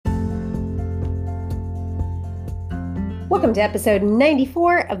Welcome to episode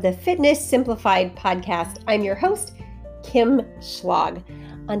 94 of the Fitness Simplified podcast. I'm your host, Kim Schlag.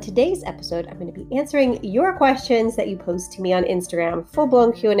 On today's episode, I'm going to be answering your questions that you post to me on Instagram,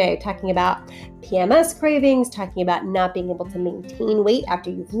 full-blown Q&A, talking about PMS cravings, talking about not being able to maintain weight after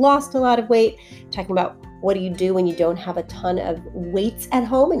you've lost a lot of weight, talking about what do you do when you don't have a ton of weights at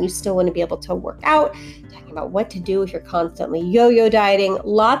home and you still want to be able to work out, talking about what to do if you're constantly yo-yo dieting,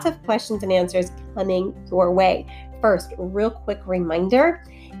 lots of questions and answers coming your way. First, real quick reminder,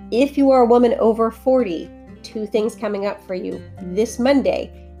 if you are a woman over 40, two things coming up for you. This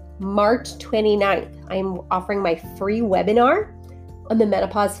Monday, March 29th, I'm offering my free webinar on the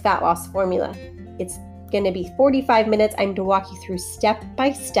menopause fat loss formula. It's going to be 45 minutes. I'm going to walk you through step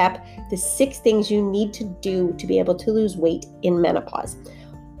by step the 6 things you need to do to be able to lose weight in menopause.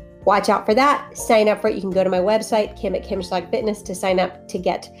 Watch out for that. Sign up for it. You can go to my website, Kim at Kim Schlag Fitness, to sign up to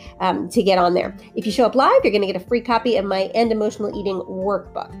get on there. If you show up live, you're going to get a free copy of my End Emotional Eating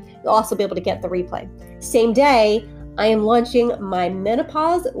workbook. You'll also be able to get the replay. Same day, I am launching my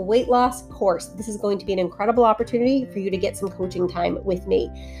menopause weight loss course. This is going to be an incredible opportunity for you to get some coaching time with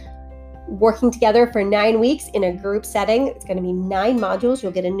me. Working together for 9 weeks in a group setting. It's going to be 9 modules.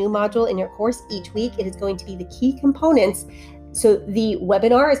 You'll get a new module in your course each week. It is going to be the key components. So the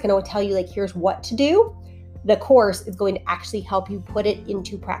webinar is going to tell you, here's what to do. The course is going to actually help you put it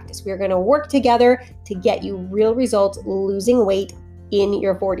into practice. We're going to work together to get you real results losing weight in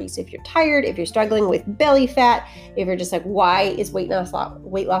your 40s. So if you're tired, if you're struggling with belly fat, if you're just why is weight loss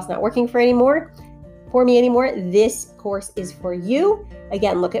not working for me anymore, this course is for you.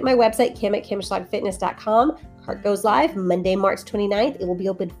 Again, look at my website, Kim at KimSchlagFitness.com. Cart goes live Monday, March 29th. It will be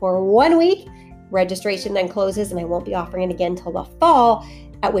open for 1 week. Registration then closes, and I won't be offering it again till the fall,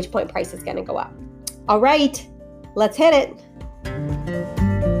 at which point price is going to go up. All right, let's hit it.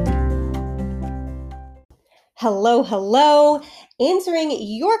 Hello. Answering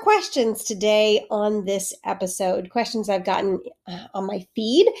your questions today on this episode. Questions I've gotten on my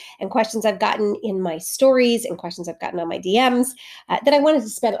feed and questions I've gotten in my stories and questions I've gotten on my DMs that I wanted to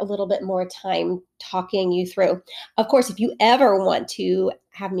spend a little bit more time talking you through. Of course, if you ever want to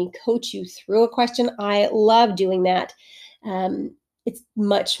have me coach you through a question, I love doing that. It's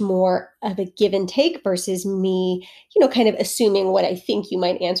much more of a give and take versus me, kind of assuming what I think you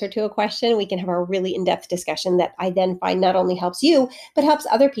might answer to a question. We can have a really in-depth discussion that I then find not only helps you, but helps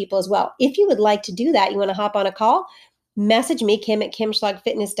other people as well. If you would like to do that, you want to hop on a call, message me, Kim at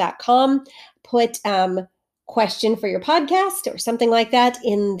KimSchlagFitness.com, put question for your podcast or something like that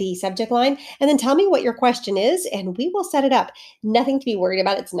in the subject line, and then tell me what your question is, and we will set it up. Nothing to be worried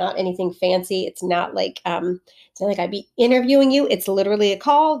about. It's not anything fancy. It's not like I'd be interviewing you. It's literally a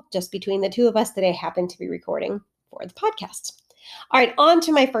call just between the two of us that I happen to be recording for the podcast. All right, on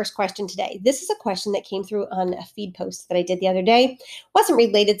to my first question today. This is a question that came through on a feed post that I did the other day. Wasn't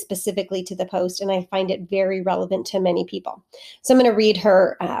related specifically to the post, and I find it very relevant to many people. So I'm going to read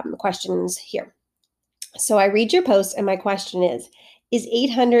her questions here. So I read your post, and my question is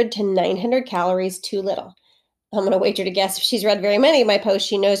 800 to 900 calories too little? I'm going to wager to guess if she's read very many of my posts,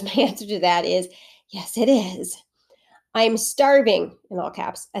 she knows my answer to that is, yes, it is. I'm starving, in all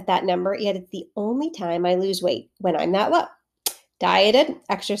caps, at that number, yet it's the only time I lose weight when I'm that low. Dieted,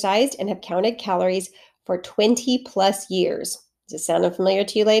 exercised, and have counted calories for 20 plus years. Does it sound familiar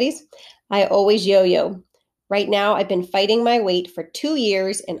to you, ladies? I always yo-yo. Right now, I've been fighting my weight for 2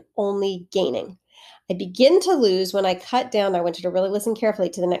 years and only gaining. I begin to lose when I cut down. I want you to really listen carefully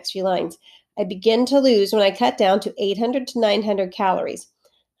to the next few lines. I begin to lose when I cut down to 800 to 900 calories.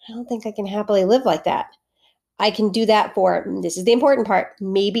 I don't think I can happily live like that. I can do that for, this is the important part,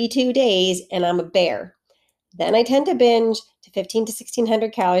 maybe 2 days, and I'm a bear. Then I tend to binge to 15 to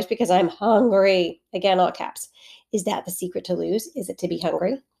 1600 calories because I'm hungry. Again, all caps. Is that the secret to lose? Is it to be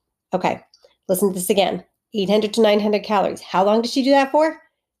hungry? Okay, listen to this again. 800 to 900 calories. How long does she do that for?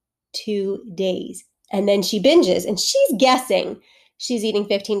 2 days. And then she binges, and she's guessing she's eating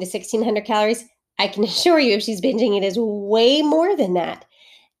 15 to 1600 calories. I can assure you if she's binging, it is way more than that.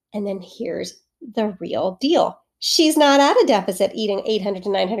 And then here's the real deal. She's not at a deficit eating 800 to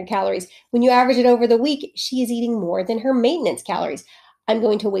 900 calories. When you average it over the week, she is eating more than her maintenance calories. I'm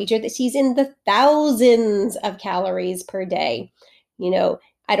going to wager that she's in the thousands of calories per day.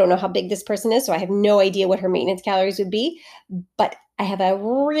 I don't know how big this person is, so I have no idea what her maintenance calories would be, but I have a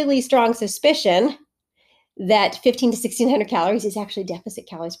really strong suspicion that 15 to 1600 calories is actually deficit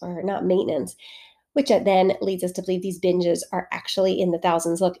calories for her, not maintenance, which then leads us to believe these binges are actually in the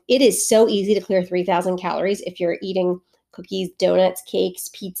thousands. Look, it is so easy to clear 3,000 calories if you're eating cookies, donuts, cakes,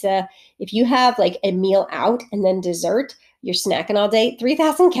 pizza. If you have a meal out and then dessert, you're snacking all day,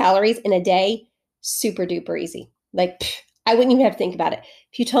 3,000 calories in a day, super duper easy. Like, I wouldn't even have to think about it.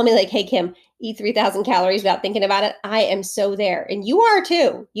 If you told me like, hey, Kim, eat 3,000 calories without thinking about it, I am so there. And you are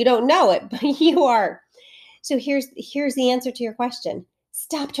too. You don't know it, but you are. So here's the answer to your question.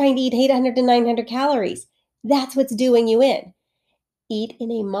 Stop trying to eat 800 to 900 calories. That's what's doing you in. Eat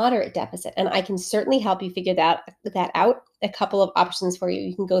in a moderate deficit. And I can certainly help you figure that out. A couple of options for you.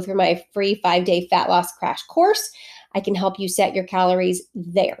 You can go through my free 5-day fat loss crash course. I can help you set your calories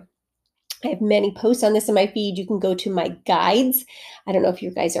there. I have many posts on this in my feed. You can go to my guides. I don't know if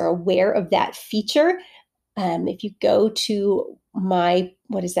you guys are aware of that feature. If you go to my,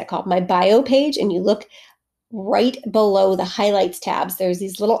 what is that called? My bio page, and you look right below the highlights tabs, there's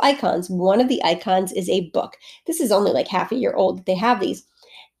these little icons. One of the icons is a book. This is only like half a year old that they have these.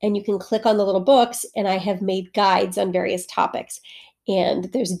 And you can click on the little books, and I have made guides on various topics. And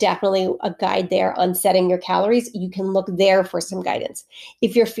there's definitely a guide there on setting your calories. You can look there for some guidance.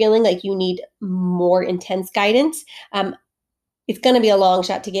 If you're feeling like you need more intense guidance, it's going to be a long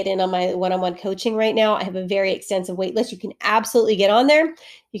shot to get in on my one-on-one coaching right now. I have a very extensive wait list. You can absolutely get on there.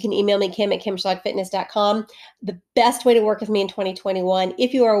 You can email me, kim@kimschlagfitness.com. The best way to work with me in 2021,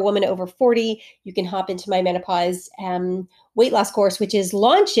 if you are a woman over 40, you can hop into my menopause weight loss course, which is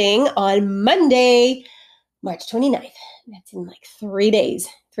launching on Monday, March 29th. That's in like 3 days,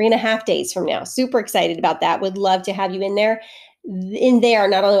 3.5 days from now. Super excited about that. Would love to have you in there. In there,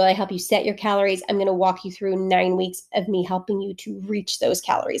 not only will I help you set your calories, I'm going to walk you through 9 weeks of me helping you to reach those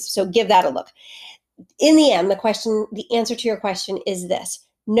calories. So give that a look. In the end, the answer to your question is this.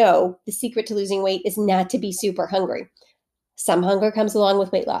 No, the secret to losing weight is not to be super hungry. Some hunger comes along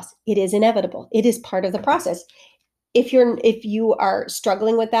with weight loss. It is inevitable. It is part of the process. If you are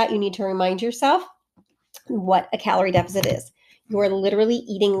struggling with that, you need to remind yourself what a calorie deficit is. You are literally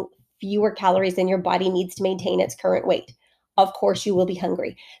eating fewer calories than your body needs to maintain its current weight. Of course, you will be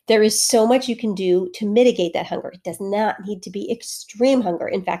hungry. There is so much you can do to mitigate that hunger. It does not need to be extreme hunger.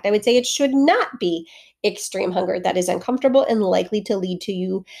 In fact, I would say it should not be extreme hunger. That is uncomfortable and likely to lead to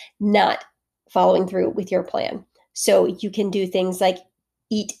you not following through with your plan. So you can do things like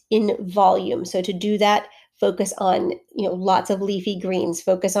eat in volume. So to do that, focus on lots of leafy greens,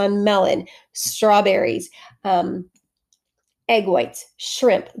 focus on melon, strawberries, egg whites,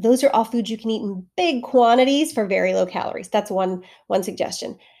 shrimp. Those are all foods you can eat in big quantities for very low calories. That's one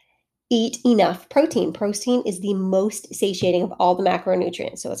suggestion. Eat enough protein. Protein is the most satiating of all the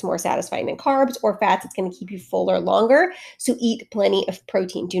macronutrients. So it's more satisfying than carbs or fats. It's going to keep you fuller longer. So eat plenty of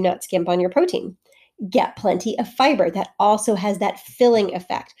protein. Do not skimp on your protein. Get plenty of fiber. That also has that filling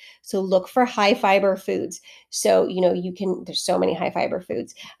effect. So look for high fiber foods. So, there's so many high fiber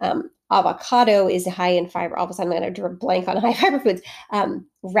foods. Avocado is high in fiber. All of a sudden, I'm going to blank on high fiber foods.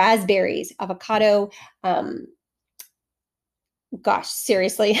 Raspberries, avocado. Gosh,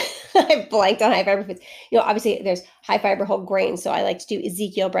 seriously, I blanked on high fiber foods. Obviously, there's high fiber whole grains. So I like to do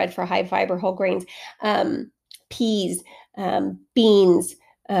Ezekiel bread for high fiber whole grains. Peas, beans,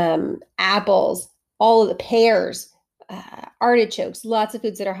 apples, all of the pears, artichokes, lots of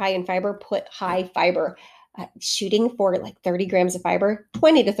foods that are high in fiber. Put high fiber. Shooting for like 30 grams of fiber,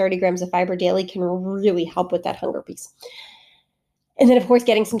 20 to 30 grams of fiber daily can really help with that hunger piece. And then, of course,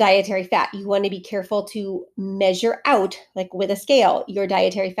 getting some dietary fat. You want to be careful to measure out, like with a scale, your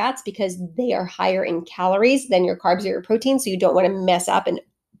dietary fats because they are higher in calories than your carbs or your protein. So you don't want to mess up and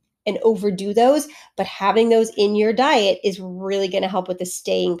overdo those. But having those in your diet is really going to help with the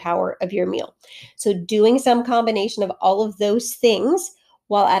staying power of your meal. So doing some combination of all of those things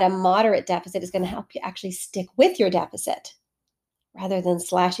while at a moderate deficit is going to help you actually stick with your deficit rather than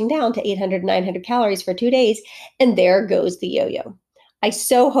slashing down to 800, 900 calories for 2 days. And there goes the yo-yo. I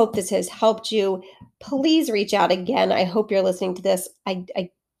so hope this has helped you. Please reach out again. I hope you're listening to this. I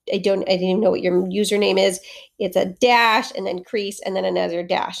didn't even know what your username is. It's a dash and then crease and then another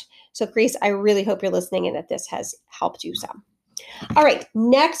dash. So crease, I really hope you're listening and that this has helped you some. All right,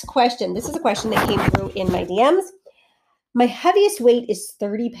 next question. This is a question that came through in my DMs. My heaviest weight is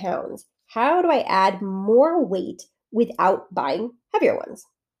 30 pounds. How do I add more weight without buying heavier ones?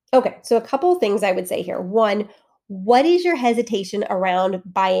 Okay, so a couple of things I would say here. One, what is your hesitation around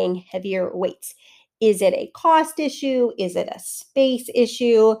buying heavier weights? Is it a cost issue? Is it a space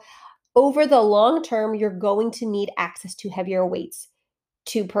issue? Over the long term, you're going to need access to heavier weights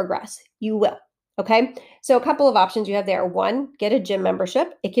to progress. You will. Okay, so a couple of options you have there. One, get a gym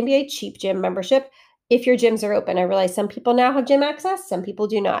membership. It can be a cheap gym membership if your gyms are open. I realize some people now have gym access, some people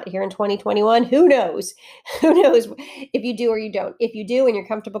do not. Here in 2021, who knows? Who knows if you do or you don't. If you do and you're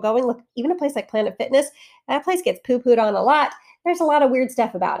comfortable going, look, even a place like Planet Fitness, that place gets poo-pooed on a lot. there's a lot of weird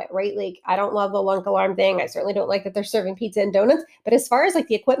stuff about it, right? Like, I don't love the lunk alarm thing. I certainly don't like that they're serving pizza and donuts. But as far as like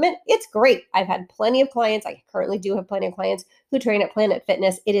the equipment, it's great. I've had plenty of clients. I currently do have plenty of clients who train at Planet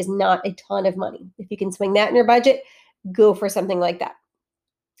Fitness. It is not a ton of money. If you can swing that in your budget, go for something like that.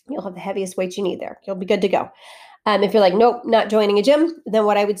 You'll have the heaviest weights you need there. You'll be good to go. If you're like, nope, not joining a gym, then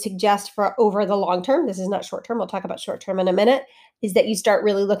what I would suggest for over the long term, this is not short term, we'll talk about short term in a minute, is that you start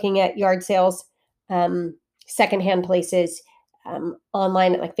really looking at yard sales, secondhand places,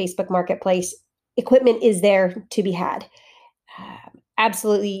 online at like Facebook Marketplace. Equipment is there to be had.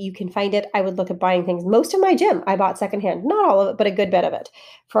 Absolutely, you can find it. I would look at buying things. Most of my gym, I bought secondhand, not all of it, but a good bit of it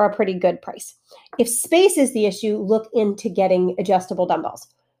for a pretty good price. If space is the issue, look into getting adjustable dumbbells.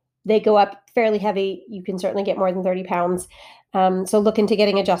 They go up fairly heavy. You can certainly get more than 30 pounds. So look into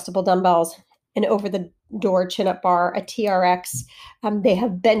getting adjustable dumbbells, an over-the-door chin-up bar, a TRX. They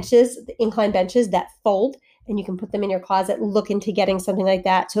have benches, incline benches that fold, and you can put them in your closet. Look into getting something like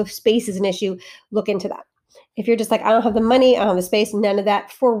that. So if space is an issue, look into that. If you're just like, I don't have the money, I don't have the space, none of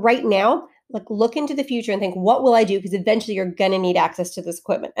that, for right now, like look into the future and think, what will I do? Because eventually you're going to need access to this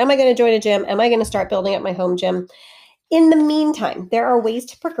equipment. Am I going to join a gym? Am I going to start building up my home gym? In the meantime, there are ways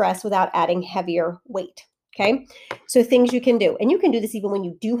to progress without adding heavier weight. Okay, so things you can do, and you can do this even when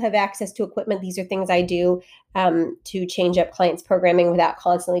you do have access to equipment. These are things I do to change up clients' programming without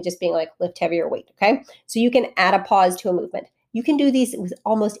constantly just being like, lift heavier weight. Okay, so you can add a pause to a movement. You can do these with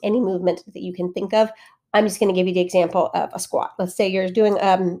almost any movement that you can think of. I'm just going to give you the example of a squat. Let's say you're doing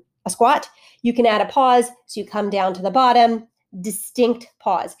a squat. You can add a pause. So you come down to the bottom, distinct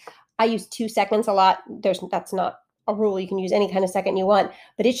pause. I use 2 seconds a lot. That's not a rule. You can use any kind of second you want,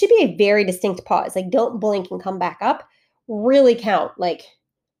 but it should be a very distinct pause. Like, don't blink and come back up. Really count, like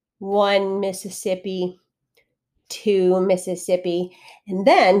 1 Mississippi, 2 Mississippi, and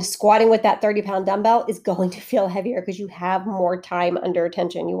then squatting with that 30-pound dumbbell is going to feel heavier because you have more time under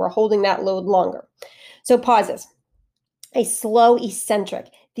tension. You are holding that load longer. So pauses. A slow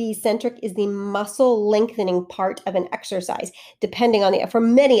eccentric. The eccentric is the muscle lengthening part of an exercise. Depending on for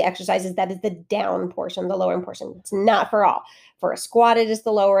many exercises, that is the down portion, the lowering portion. It's not for all. For a squat, it is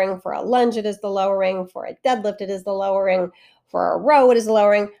the lowering. For a lunge, it is the lowering. For a deadlift, it is the lowering. For a row, it is the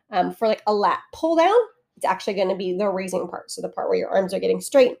lowering. For like a lat pull down, it's actually going to be the raising part. So the part where your arms are getting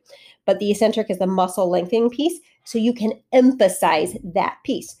straight. But the eccentric is the muscle lengthening piece. So you can emphasize that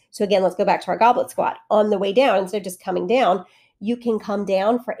piece. So again, let's go back to our goblet squat. On the way down, instead of just coming down, you can come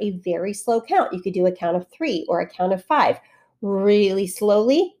down for a very slow count. You could do a count of 3 or a count of 5 really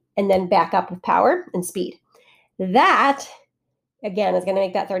slowly, and then back up with power and speed. That, again, is going to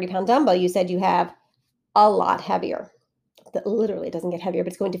make that 30-pound dumbbell you said you have a lot heavier. That literally doesn't get heavier,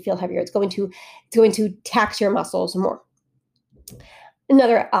 but it's going to feel heavier. It's going to tax your muscles more.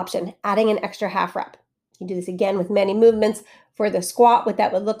 Another option, adding an extra half rep. You do this again with many movements. For the squat, what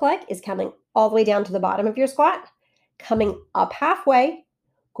that would look like is coming all the way down to the bottom of your squat, coming up halfway,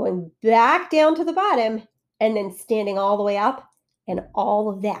 going back down to the bottom, and then standing all the way up. And all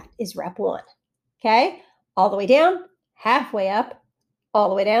of that is rep 1. Okay? All the way down, halfway up, all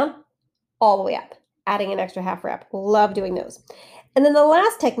the way down, all the way up. Adding an extra half rep. Love doing those. And then the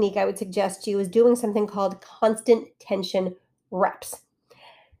last technique I would suggest to you is doing something called constant tension reps.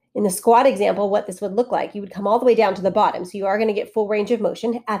 In the squat example, what this would look like, you would come all the way down to the bottom. So you are going to get full range of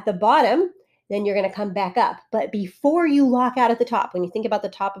motion. At the bottom, then you're going to come back up. But before you lock out at the top, when you think about the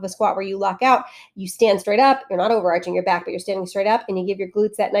top of a squat where you lock out, you stand straight up. You're not overarching your back, but you're standing straight up, and you give your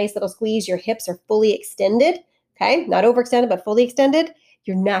glutes that nice little squeeze. Your hips are fully extended. Okay, not overextended, but fully extended.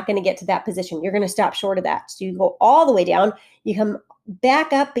 You're not going to get to that position. You're going to stop short of that. So you go all the way down, you come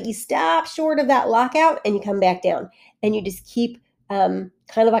back up, but you stop short of that lockout, and you come back down. And you just keep kind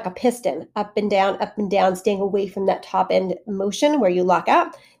of like a piston, up and down, staying away from that top end motion where you lock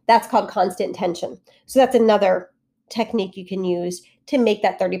out. That's called constant tension. So that's another technique you can use to make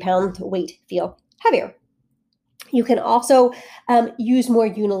that 30-pound weight feel heavier. You can also use more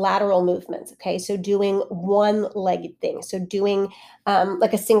unilateral movements. Okay, so doing one-legged things. So doing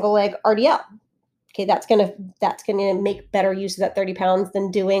like a single leg RDL. Okay, that's gonna make better use of that 30 pounds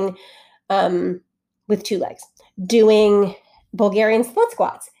than doing with 2 legs. Doing Bulgarian split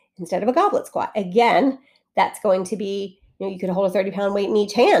squats instead of a goblet squat. Again, that's going to be, you could hold a 30-pound weight in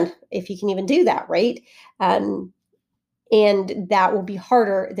each hand if you can even do that, right? And that will be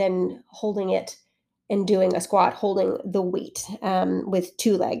harder than holding it and doing a squat, holding the weight with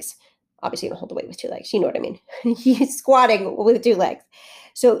 2 legs. Obviously, you don't hold the weight with 2 legs. You know what I mean? Squatting with 2 legs.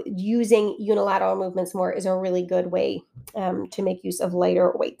 So using unilateral movements more is a really good way to make use of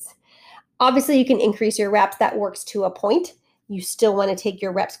lighter weights. Obviously, you can increase your reps. That works to a point. you still want to take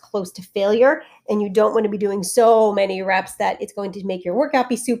your reps close to failure, and you don't want to be doing so many reps that it's going to make your workout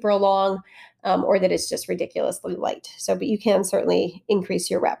be super long, or that it's just ridiculously light. So, but you can certainly increase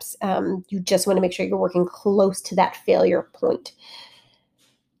your reps. You just want to make sure you're working close to that failure point.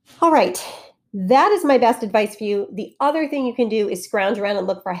 All right. That is my best advice for you. The other thing you can do is scrounge around and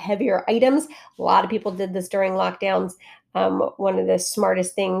look for heavier items. A lot of people did this during lockdowns. One of the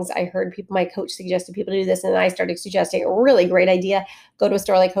smartest things I heard my coach suggested people do this, and I started suggesting a really great idea. Go to a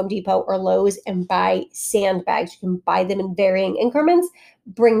store like Home Depot or Lowe's and buy sandbags. You can buy them in varying increments,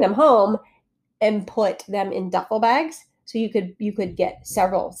 bring them home, and put them in duffel bags. So you could get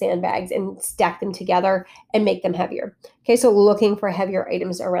several sandbags and stack them together and make them heavier. Okay, so looking for heavier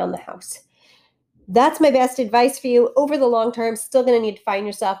items around the house. That's my best advice for you. Over the long term, still going to need to find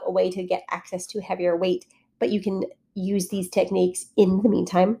yourself a way to get access to heavier weight, but you can use these techniques in the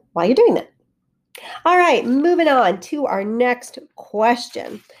meantime while you're doing that. All right, moving on to our next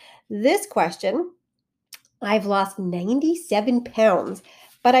question. This question, I've lost 97 pounds,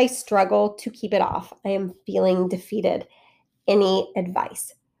 but I struggle to keep it off. I am feeling defeated. Any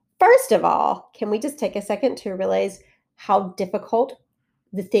advice? First of all, can we just take a second to realize how difficult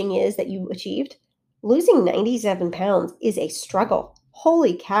the thing is that you achieved? Losing 97 pounds is a struggle.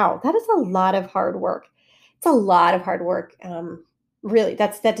 Holy cow, that is a lot of hard work. It's a lot of hard work. Really,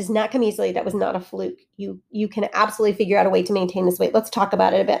 that does not come easily. That was not a fluke. You can absolutely figure out a way to maintain this weight. Let's talk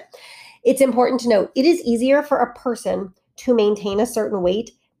about it a bit. It's important to note, it is easier for a person to maintain a certain weight,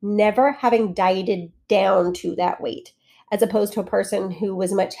 never having dieted down to that weight, as opposed to a person who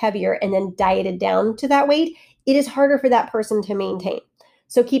was much heavier and then dieted down to that weight. It is harder for that person to maintain.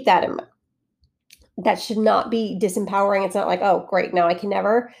 So keep that in mind. That should not be disempowering. It's not like, oh, great, now I can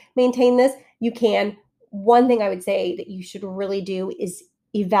never maintain this. You can. One thing I would say that you should really do is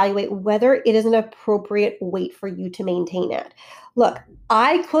evaluate whether it is an appropriate weight for you to maintain at. Look,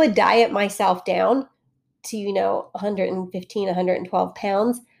 I could diet myself down to, 115, 112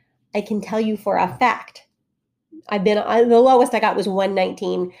 pounds. I can tell you for a fact, the lowest I got was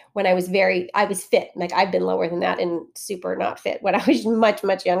 119 when I was fit. Like, I've been lower than that and super not fit when I was much,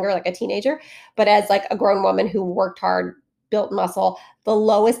 much younger, like a teenager. But as like a grown woman who worked hard, built muscle, the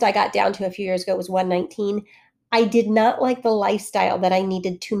lowest I got down to a few years ago was 119. I did not like the lifestyle that I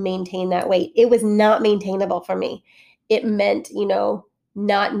needed to maintain that weight. It was not maintainable for me. It meant,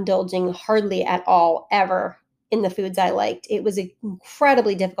 not indulging hardly at all ever in the foods I liked. It was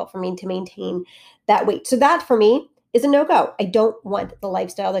incredibly difficult for me to maintain that weight. So that for me is a no-go. I don't want the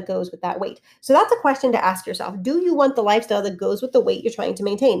lifestyle that goes with that weight. So that's a question to ask yourself. Do you want the lifestyle that goes with the weight you're trying to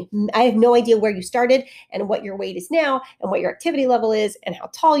maintain? I have no idea where you started and what your weight is now and what your activity level is and how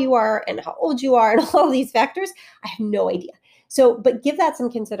tall you are and how old you are and all these factors. I have no idea. So, but give that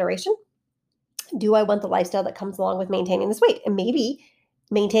some consideration. Do I want the lifestyle that comes along with maintaining this weight? And maybe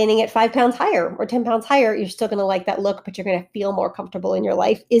maintaining it 5 pounds higher or 10 pounds higher, you're still going to like that look, but you're going to feel more comfortable in your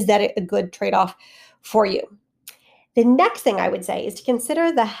life. Is that a good trade-off for you? The next thing I would say is to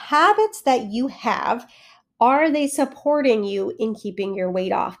consider the habits that you have. Are they supporting you in keeping your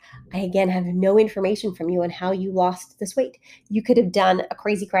weight off? I, again, have no information from you on how you lost this weight. You could have done a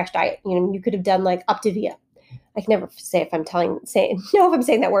crazy crash diet. You could have done like Optavia. I can never say if I'm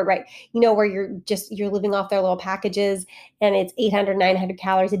saying that word right, where you're living off their little packages and it's 800, 900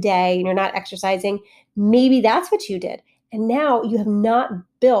 calories a day and you're not exercising. Maybe that's what you did. And now you have not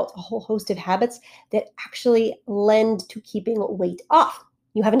built a whole host of habits that actually lend to keeping weight off.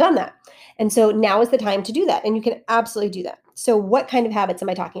 You haven't done that. And so now is the time to do that. And you can absolutely do that. So what kind of habits am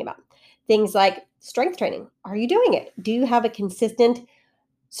I talking about? Things like strength training. Are you doing it? Do you have a consistent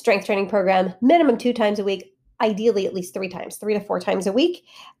strength training program, minimum 2 times a week? Ideally, at least 3 to 4 times a week,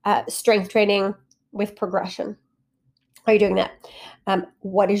 strength training with progression. Are you doing that?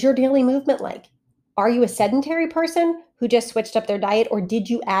 What is your daily movement like? Are you a sedentary person who just switched up their diet, or did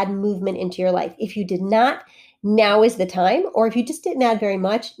you add movement into your life? If you did not, now is the time. Or if you just didn't add very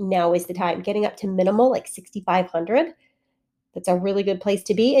much, now is the time. Getting up to minimal, like 6,500, that's a really good place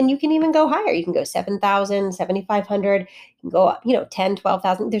to be. And you can even go higher. You can go 7,000, 7,500. You can go up, 10,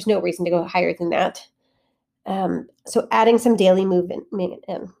 12,000. There's no reason to go higher than that. So adding some daily movement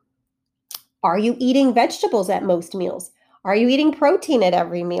in. Are you eating vegetables at most meals? Are you eating protein at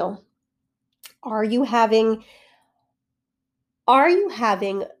every meal? Are you having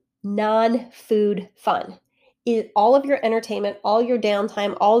non-food fun? Is all of your entertainment, all your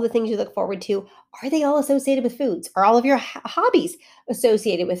downtime, all the things you look forward to, are they all associated with foods? Are all of your hobbies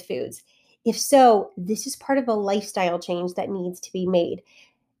associated with foods? If so, this is part of a lifestyle change that needs to be made.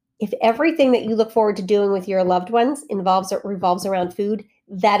 If everything that you look forward to doing with your loved ones revolves around food,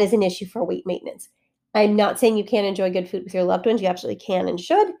 that is an issue for weight maintenance. I'm not saying you can't enjoy good food with your loved ones. You absolutely can and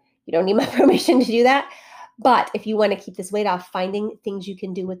should. You don't need my permission to do that. But if you want to keep this weight off, finding things you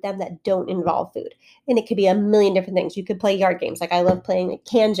can do with them that don't involve food. And it could be a million different things. You could play yard games. Like I love playing like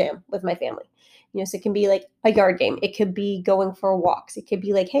Can Jam with my family. So it can be like a yard game. It could be going for walks. It could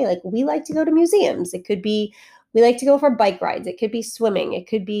be like, hey, like we like to go to museums. It could be we like to go for bike rides. It could be swimming. It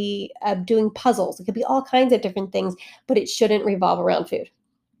could be doing puzzles. It could be all kinds of different things, but it shouldn't revolve around food.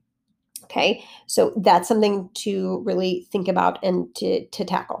 Okay, so that's something to really think about and to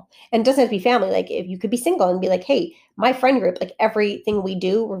tackle. And it doesn't have to be family. Like if you could be single and be like, hey, my friend group, like everything we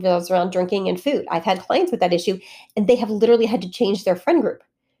do revolves around drinking and food. I've had clients with that issue, and they have literally had to change their friend group.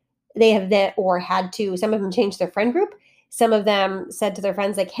 They have that, or had to. Some of them changed their friend group. Some of them said to their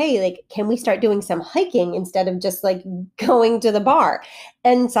friends, like, hey, like, can we start doing some hiking instead of just like going to the bar?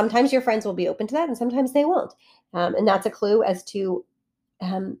 And sometimes your friends will be open to that, and sometimes they won't. And that's a clue as to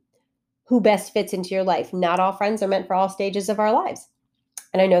who best fits into your life. Not all friends are meant for all stages of our lives.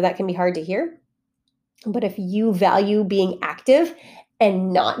 And I know that can be hard to hear, but if you value being active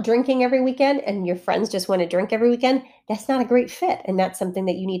and not drinking every weekend and your friends just want to drink every weekend, that's not a great fit. And that's something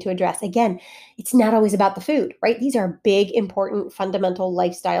that you need to address. Again, it's not always about the food, right? These are big, important, fundamental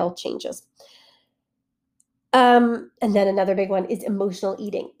lifestyle changes. And then another big one is emotional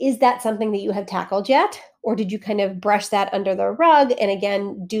eating. Is that something that you have tackled yet? Or did you kind of brush that under the rug and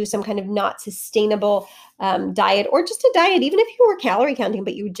again, do some kind of not sustainable diet, or just a diet, even if you were calorie counting,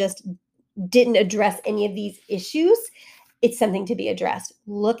 but you just didn't address any of these issues? It's something to be addressed.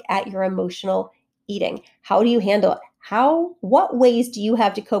 Look at your emotional eating. How do you handle it? What ways do you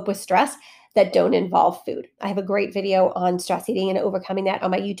have to cope with stress that don't involve food? I have a great video on stress eating and overcoming that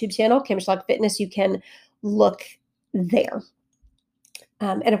on my YouTube channel, Kim Schlock Fitness. You can look there.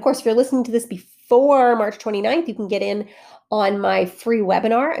 And of course, if you're listening to this before March 29th, you can get in on my free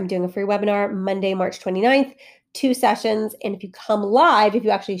webinar. I'm doing a free webinar Monday, March 29th, 2 sessions. And if you come live, if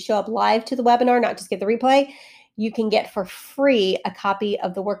you actually show up live to the webinar, not just get the replay, you can get for free a copy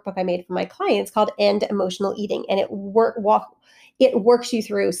of the workbook I made for my clients called End Emotional Eating. And it works you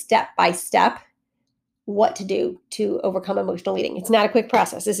through step by step what to do to overcome emotional eating. It's not a quick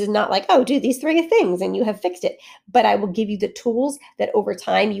process. This is not like, oh, do these 3 things and you have fixed it. But I will give you the tools that over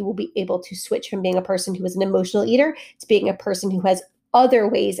time you will be able to switch from being a person who is an emotional eater to being a person who has other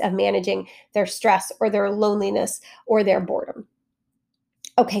ways of managing their stress or their loneliness or their boredom.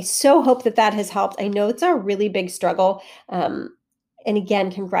 Okay, so hope that has helped. I know it's a really big struggle. And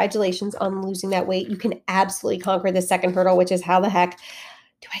again, congratulations on losing that weight. You can absolutely conquer the second hurdle, which is how the heck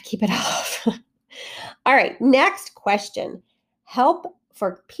do I keep it off? All right, next question. Help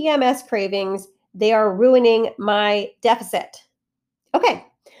for PMS cravings. They are ruining my deficit. Okay,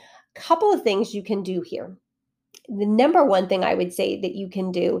 couple of things you can do here. The number one thing I would say that you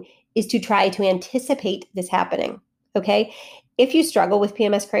can do is to try to anticipate this happening. Okay, if you struggle with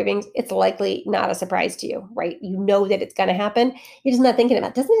PMS cravings, it's likely not a surprise to you, right? You know that it's going to happen. You're just not thinking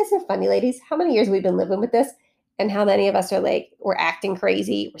about it. Doesn't it sound funny, ladies? How many years we've been living with this? And how many of us are like, we're acting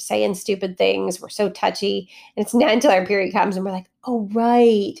crazy, we're saying stupid things, we're so touchy. And it's not until our period comes and we're like, oh,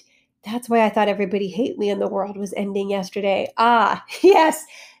 right. That's why I thought everybody hated me and the world was ending yesterday. Ah, yes,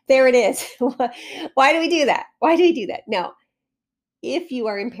 there it is. Why do we do that? Why do we do that? No. If you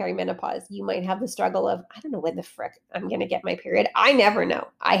are in perimenopause, you might have the struggle of, I don't know when the frick I'm going to get my period. I never know.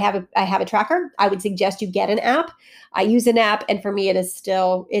 I have a tracker. I would suggest you get an app. I use an app, and for me,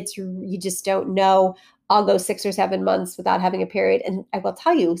 you just don't know. I'll go 6 or 7 months without having a period. And I will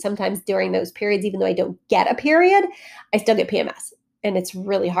tell you, sometimes during those periods, even though I don't get a period, I still get PMS. And it's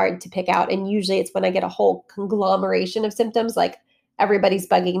really hard to pick out. And usually it's when I get a whole conglomeration of symptoms, like everybody's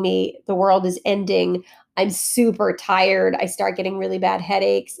bugging me, the world is ending, I'm super tired, I start getting really bad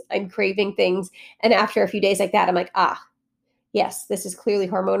headaches, I'm craving things. And after a few days like that, I'm like, yes, this is clearly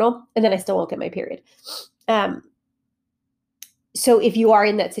hormonal. And then I still won't get my period. So if you are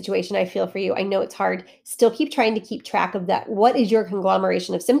in that situation, I feel for you. I know it's hard. Still keep trying to keep track of that. What is your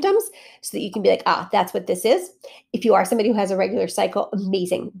conglomeration of symptoms so that you can be like, that's what this is. If you are somebody who has a regular cycle,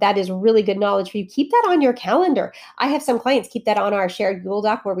 amazing. That is really good knowledge for you. Keep that on your calendar. I have some clients keep that on our shared Google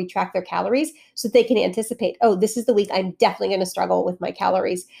Doc where we track their calories so they can anticipate, this is the week I'm definitely going to struggle with my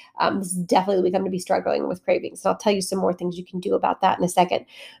calories. This is definitely the week I'm going to be struggling with cravings. And I'll tell you some more things you can do about that in a second.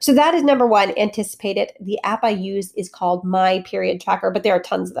 So that is number one, anticipate it. The app I use is called My Period Tracker, but there are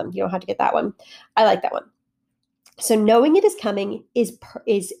tons of them. You don't have to get that one. I like that one. So knowing it is coming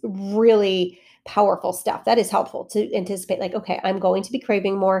is really powerful stuff. That is helpful to anticipate, like, okay, I'm going to be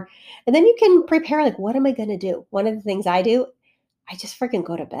craving more. And then you can prepare, like, what am I going to do? One of the things I do, I just freaking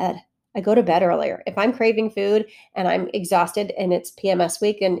go to bed. I go to bed earlier. If I'm craving food and I'm exhausted and it's PMS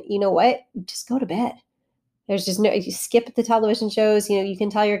week, and you know what? Just go to bed. There's just no, you skip the television shows. You can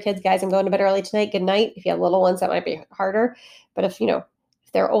tell your kids, guys, I'm going to bed early tonight. Good night. If you have little ones, that might be harder. But if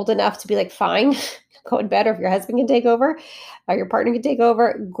they're old enough to be like, fine, go in bed, or if your husband can take over, or your partner can take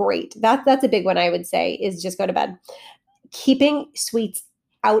over, great. That's a big one, I would say, is just go to bed. Keeping sweets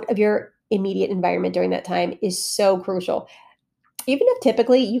out of your immediate environment during that time is so crucial. Even if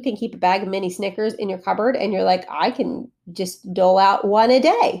typically you can keep a bag of mini Snickers in your cupboard and you're like, I can just dole out one a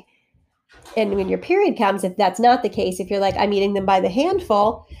day. And when your period comes, if that's not the case, if you're like, I'm eating them by the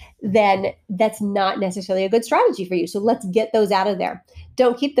handful, then that's not necessarily a good strategy for you. So let's get those out of there.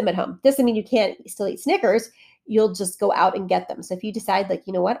 Don't keep them at home. Doesn't mean you can't still eat Snickers. You'll just go out and get them. So if you decide, like,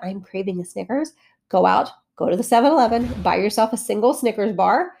 you know what, I'm craving a Snickers, go out, go to the 7-Eleven, buy yourself a single Snickers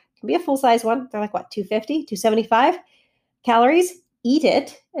bar. It can be a full-size one. They're like, what, 250, 275 calories? Eat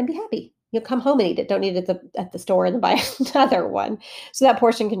it and be happy. You'll come home and eat it. Don't eat it at the store and then buy another one. So that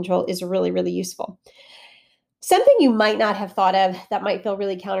portion control is really, really useful. Something you might not have thought of that might feel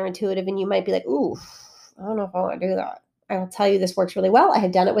really counterintuitive, and you might be like, ooh, I don't know if I want to do that. I will tell you this works really well. I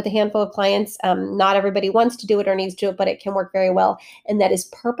have done it with a handful of clients. Not everybody wants to do it or needs to do it, but it can work very well. And that is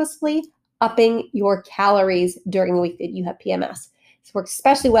purposefully upping your calories during the week that you have PMS. This works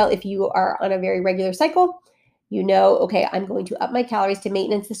especially well if you are on a very regular cycle. Okay, I'm going to up my calories to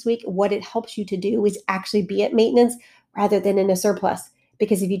maintenance this week. What it helps you to do is actually be at maintenance rather than in a surplus.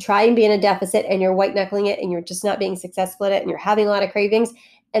 Because if you try and be in a deficit and you're white knuckling it and you're just not being successful at it and you're having a lot of cravings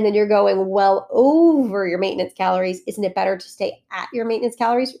and then you're going well over your maintenance calories, isn't it better to stay at your maintenance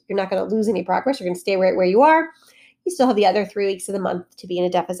calories? You're not going to lose any progress. You're going to stay right where you are. You still have the other 3 weeks of the month to be in a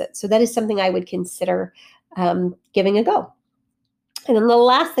deficit. So that is something I would consider giving a go. And then the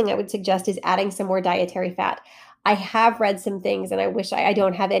last thing I would suggest is adding some more dietary fat. I have read some things, and I wish I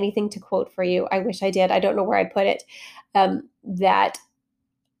don't have anything to quote for you. I wish I did. I don't know where I put it. That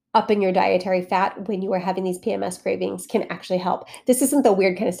upping your dietary fat when you are having these PMS cravings can actually help. This isn't the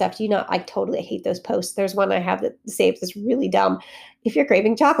weird kind of stuff. I totally hate those posts. There's one I have that saves that's really dumb. If you're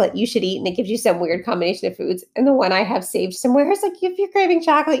craving chocolate, you should eat, and it gives you some weird combination of foods. And the one I have saved somewhere is like, if you're craving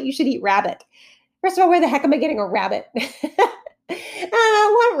chocolate, you should eat rabbit. First of all, where the heck am I getting a rabbit? I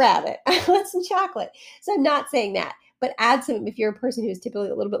don't want rabbit. I want some chocolate. So I'm not saying that, but add some, if you're a person who's typically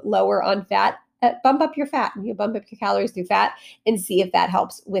a little bit lower on fat, bump up your fat, and you bump up your calories through fat and see if that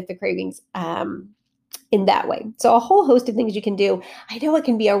helps with the cravings in that way. So a whole host of things you can do. I know it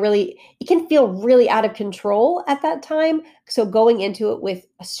can feel really out of control at that time. So going into it with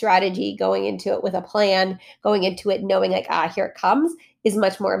a strategy, going into it with a plan, going into it knowing like, here it comes, is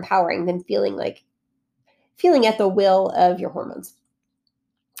much more empowering than feeling at the will of your hormones.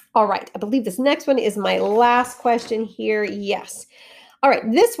 All right, I believe this next one is my last question here. Yes. All right,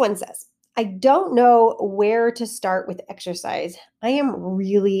 this one says, I don't know where to start with exercise. I am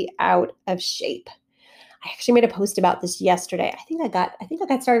really out of shape. I actually made a post about this yesterday. I think I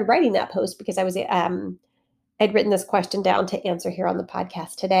got started writing that post because I'd written this question down to answer here on the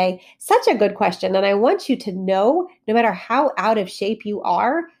podcast today. Such a good question. And I want you to know, no matter how out of shape you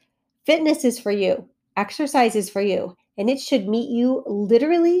are, fitness is for you. Exercise is for you. And it should meet you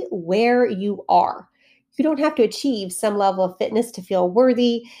literally where you are. You don't have to achieve some level of fitness to feel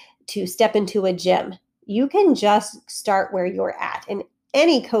worthy to step into a gym. You can just start where you're at. And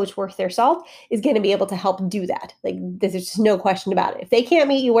any coach worth their salt is going to be able to help do that. Like, there's just no question about it. If they can't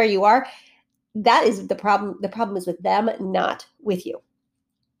meet you where you are, that is the problem. The problem is with them, not with you.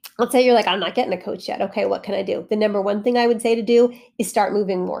 Let's say you're like, I'm not getting a coach yet. Okay, what can I do? The number one thing I would say to do is start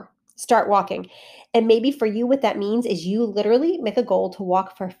moving more. Start walking. And maybe for you, what that means is you literally make a goal to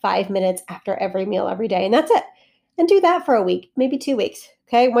walk for 5 minutes after every meal every day. And that's it. And do that for a week, maybe 2 weeks.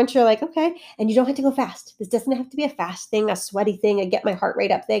 Okay. Once you're like, okay, and you don't have to go fast. This doesn't have to be a fast thing, a sweaty thing, a get my heart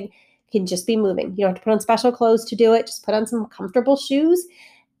rate up thing. You can just be moving. You don't have to put on special clothes to do it. Just put on some comfortable shoes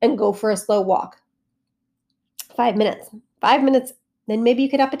and go for a slow walk. 5 minutes. 5 minutes. Then maybe you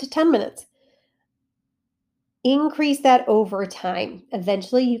could up it to 10 minutes. Increase that over time.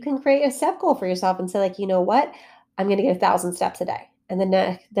 Eventually, you can create a step goal for yourself and say, like, you know what? I'm going to get 1,000 steps a day. And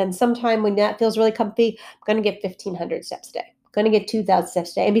then sometime when that feels really comfy, I'm going to get 1,500 steps a day. I'm going to get 2,000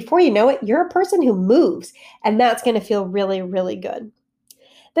 steps a day. And before you know it, you're a person who moves. And that's going to feel really, really good.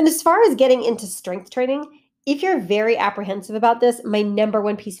 Then as far as getting into strength training, if you're very apprehensive about this, my number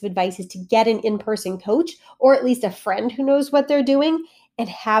one piece of advice is to get an in-person coach or at least a friend who knows what they're doing and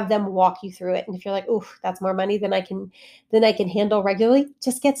have them walk you through it. And if you're like, oof, that's more money than I can handle regularly,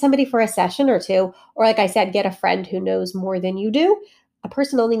 just get somebody for a session or two. Or like I said, get a friend who knows more than you do. A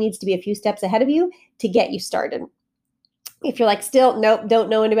person only needs to be a few steps ahead of you to get you started. If you're like, still, nope, don't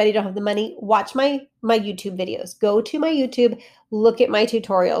know anybody, don't have the money, watch my YouTube videos. Go to my YouTube, look at my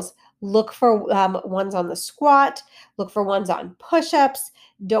tutorials. Look for ones on the squat. Look for ones on push-ups.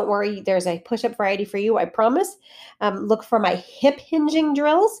 Don't worry, there's a push-up variety for you, I promise. Look for my hip hinging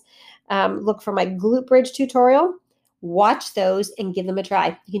drills. Look for my glute bridge tutorial. Watch those and give them a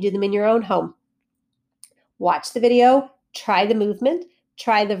try. You can do them in your own home. Watch the video, try the movement,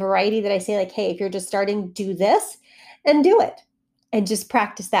 try the variety that I say, like, hey, if you're just starting, do this and do it. And just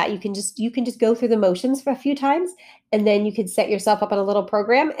practice that. You can just go through the motions for a few times, and then you can set yourself up on a little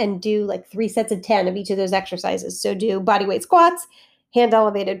program and do like 3 sets of 10 of each of those exercises. So do bodyweight squats, hand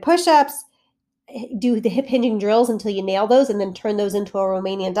elevated push-ups, do the hip hinging drills until you nail those, and then turn those into a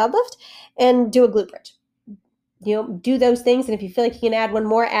Romanian deadlift, and do a glute bridge. Do those things, and if you feel like you can add one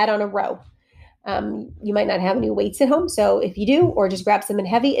more, add on a row. You might not have any weights at home, so if you do, or just grab something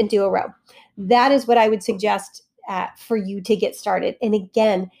heavy and do a row. That is what I would suggest for you to get started. And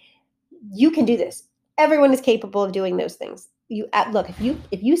again, you can do this. Everyone is capable of doing those things. Look,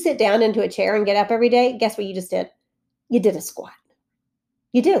 if you sit down into a chair and get up every day, guess what you just did? You did a squat.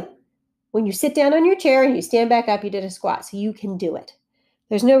 You do. When you sit down on your chair and you stand back up, you did a squat. So you can do it.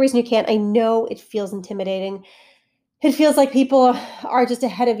 There's no reason you can't. I know it feels intimidating. It feels like people are just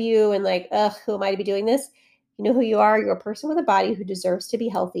ahead of you and like, ugh, who am I to be doing this? You know who you are. You're a person with a body who deserves to be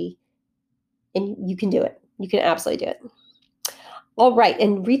healthy, and you can do it. You can absolutely do it. All right.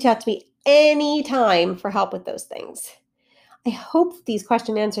 And reach out to me anytime for help with those things. I hope these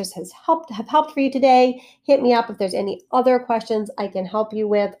question and answers have helped for you today. Hit me up if there's any other questions I can help you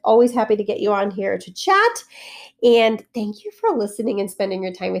with. Always happy to get you on here to chat. And thank you for listening and spending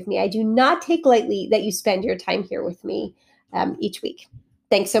your time with me. I do not take lightly that you spend your time here with me each week.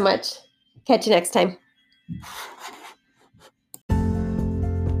 Thanks so much. Catch you next time.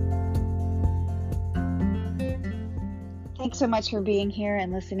 Thanks so much for being here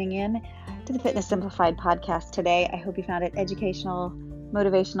and listening in to the Fitness Simplified podcast today. I hope you found it educational,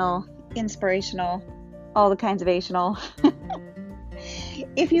 motivational, inspirational, all the kinds of ational.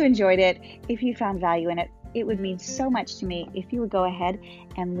 If you enjoyed it, if you found value in it, it would mean so much to me if you would go ahead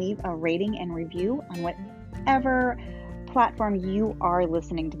and leave a rating and review on whatever platform you are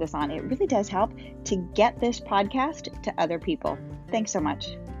listening to this on. It really does help to get this podcast to other people. Thanks so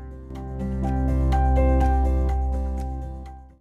much.